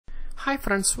Hi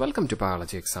friends, welcome to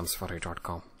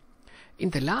biologyexamsforyou.com. In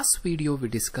the last video we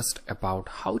discussed about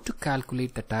how to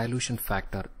calculate the dilution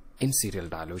factor in serial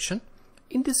dilution.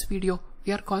 In this video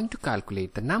we are going to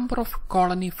calculate the number of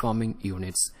colony forming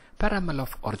units per ml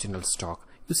of original stock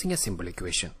using a simple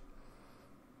equation.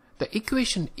 The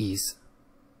equation is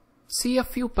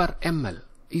CFU per ml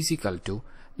is equal to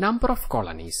number of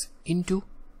colonies into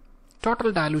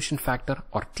total dilution factor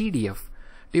or TDF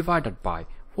divided by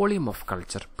volume of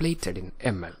culture plated in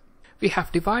ml. We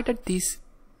have divided these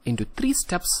into 3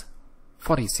 steps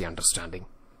for easy understanding.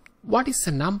 What is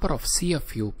the number of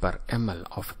CFU per ml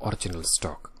of original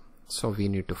stock? So we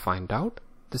need to find out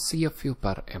the CFU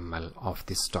per ml of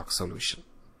this stock solution.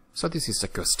 So this is the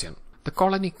question. The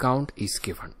colony count is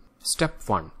given. Step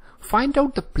 1. Find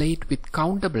out the plate with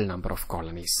countable number of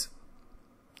colonies.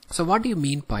 So what do you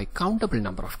mean by countable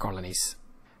number of colonies?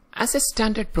 As a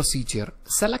standard procedure,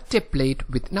 select a plate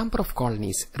with number of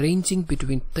colonies ranging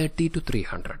between 30 to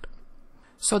 300.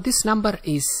 So this number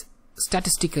is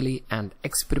statistically and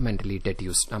experimentally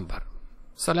deduced number.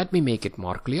 So let me make it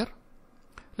more clear.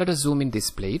 Let us zoom in these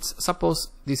plates. Suppose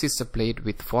this is a plate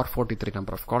with 443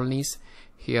 number of colonies.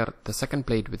 Here the second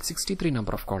plate with 63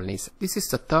 number of colonies. This is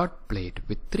the third plate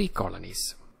with 3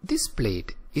 colonies. This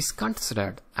plate is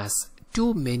considered as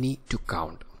too many to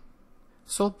count.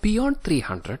 So beyond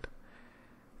 300,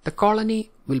 the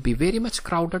colony will be very much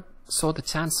crowded, so the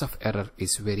chance of error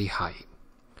is very high.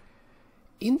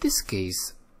 In this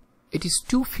case, it is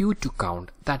too few to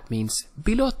count. That means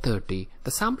below 30,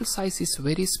 the sample size is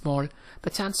very small, the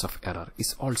chance of error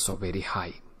is also very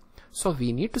high. So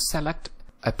we need to select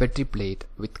a Petri plate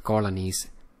with colonies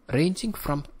ranging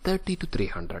from 30 to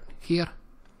 300. Here,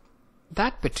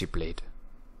 that Petri plate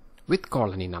with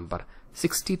colony number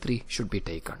 63 should be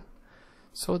taken.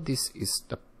 So this is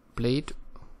the plate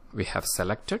we have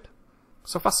selected.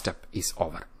 So first step is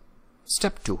over.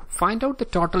 Step 2. Find out the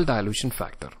total dilution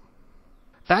factor.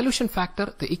 Dilution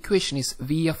factor, the equation is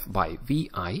VF by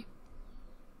VI.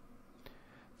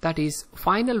 That is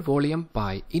final volume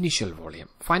by initial volume.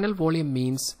 Final volume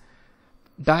means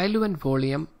diluent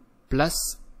volume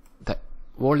plus the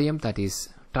volume that is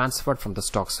transferred from the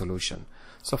stock solution.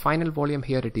 So final volume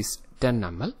here it is 10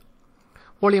 ml.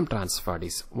 Volume transferred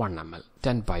is 1 ml,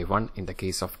 10 by 1 in the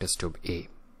case of test tube A.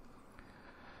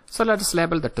 So let us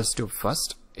label the test tube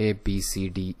first, A, B, C,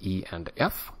 D, E and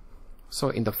F. So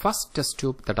in the first test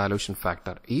tube the dilution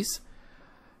factor is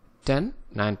 10,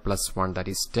 9 plus 1 that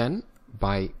is 10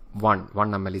 by 1,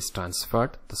 1 ml is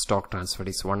transferred, the stock transferred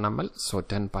is 1 ml, so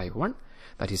 10 by 1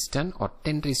 that is 10 or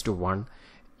 10 raised to 1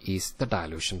 is the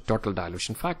dilution, total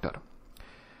dilution factor.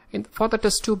 For the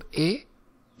test tube A,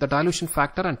 the dilution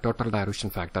factor and total dilution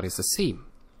factor is the same.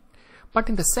 But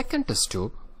in the second test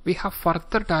tube, we have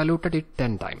further diluted it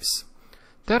 10 times.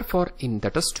 Therefore, in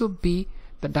the test tube B,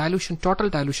 the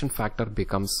total dilution factor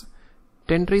becomes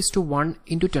 10 raised to 1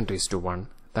 into 10 raised to 1.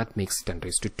 That makes 10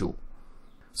 raised to 2.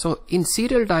 So in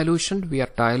serial dilution, we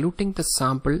are diluting the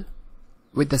sample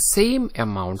with the same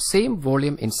amount, same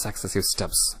volume in successive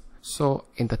steps. So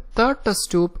in the third test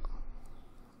tube,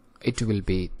 it will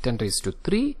be 10 raised to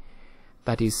 3.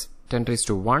 That is 10 raised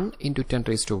to 1 into 10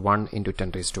 raised to 1 into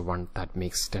 10 raised to 1. That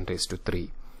makes 10 raised to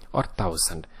 3 or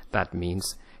 1000. That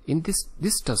means in this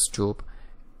test tube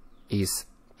is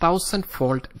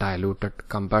 1000-fold diluted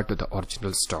compared to the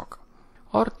original stock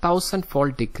or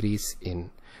 1000-fold decrease in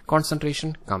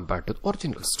concentration compared to the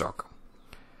original stock.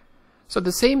 So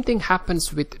the same thing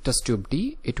happens with test tube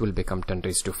D. It will become 10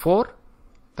 raised to 4.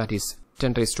 That is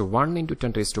 10 raised to 1 into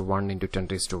 10 raised to 1 into 10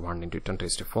 raised to 1 into 10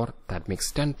 raised to 4. That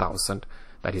makes 10,000.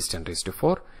 That is 10 raised to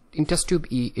 4. In test tube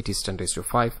E, it is 10 raised to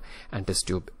 5. And test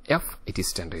tube F, it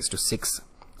is 10 raised to 6.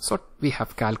 So we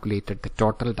have calculated the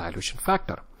total dilution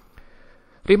factor.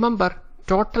 Remember,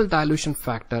 total dilution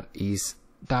factor is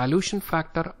dilution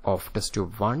factor of test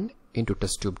tube 1 into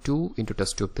test tube 2 into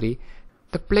test tube 3.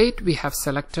 The plate we have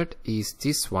selected is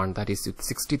this one, that is with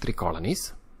 63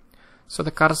 colonies. So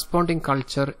the corresponding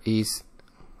culture is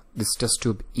this test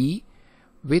tube E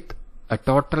with a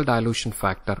total dilution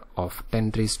factor of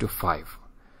 10 raised to 5.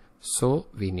 So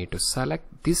we need to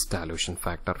select this dilution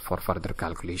factor for further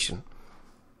calculation.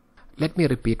 Let me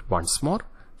repeat once more.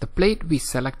 The plate we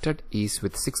selected is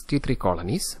with 63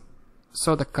 colonies.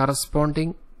 So the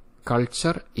corresponding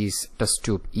culture is test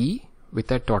tube E with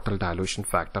a total dilution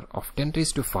factor of 10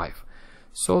 raised to 5.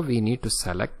 So we need to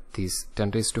select this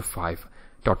 10 raised to 5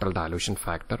 total dilution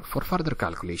factor for further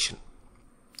calculation.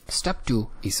 Step 2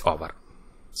 is over.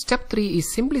 Step 3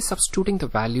 is simply substituting the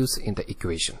values in the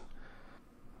equation.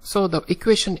 So the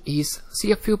equation is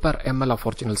CFU per ml of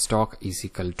original stock is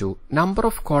equal to number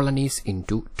of colonies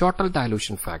into total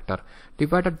dilution factor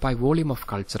divided by volume of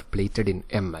culture plated in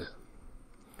ml.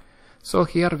 So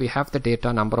here we have the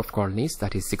data number of colonies,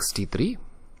 that is 63.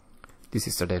 This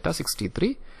is the data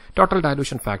 63. Total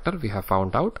dilution factor we have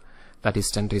found out, that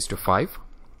is 10⁵.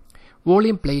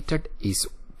 Volume plated is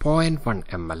 0.1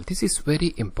 ml. This is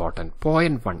very important,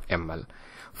 0.1 ml.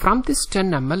 From this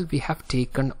 10 ml we have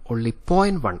taken only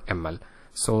 0.1 ml.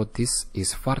 So this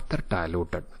is further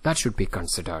diluted. That should be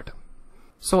considered.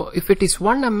 So if it is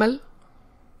 1 ml,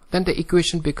 then the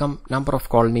equation become number of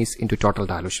colonies into total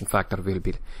dilution factor. Will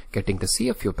be getting the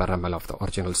CFU per ml of the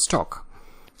original stock.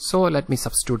 So let me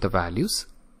substitute the values.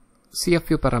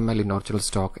 CFU per ml in original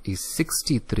stock is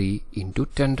 63 into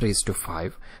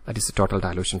 10⁵, that is the total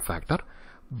dilution factor,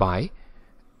 by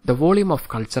the volume of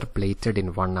culture plated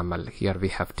in 1 ml. Here we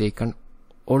have taken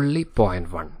only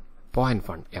 0.1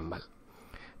 ml.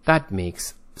 That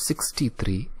makes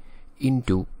 63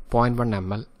 into 0.1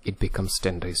 ml, it becomes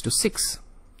 10⁶.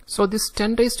 So this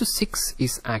 10⁶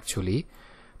 is actually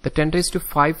the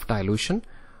 10⁵ dilution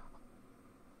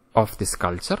of this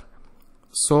culture.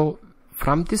 So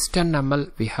from this 10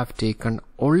 ml we have taken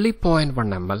only 0.1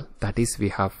 ml, that is we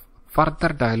have further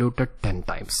diluted 10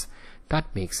 times.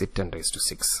 That makes it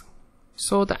 10⁶.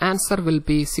 So the answer will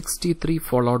be 63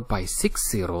 followed by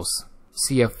 6 zeros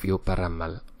CFU per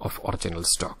ml of original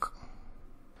stock.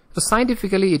 So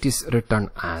scientifically it is written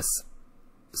as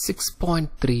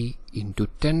 6.3 into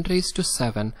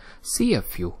 10⁷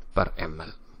 CFU per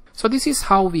ml. So this is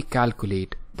how we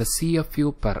calculate the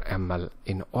CFU per ml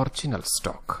in original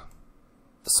stock.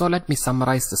 So let me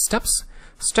summarize the steps.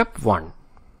 Step 1.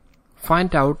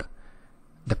 Find out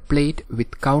the plate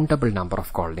with countable number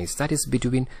of colonies, that is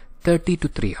between 30 to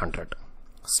 300.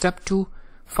 Step 2.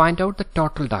 Find out the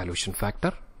total dilution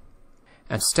factor.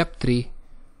 And step 3.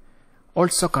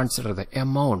 Also consider the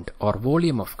amount or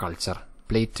volume of culture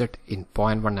plated in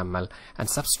 0.1 ml and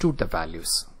substitute the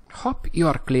values. Hope you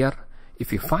are clear.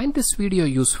 If you find this video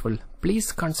useful,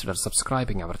 please consider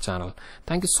subscribing our channel.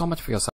 Thank you so much for your support.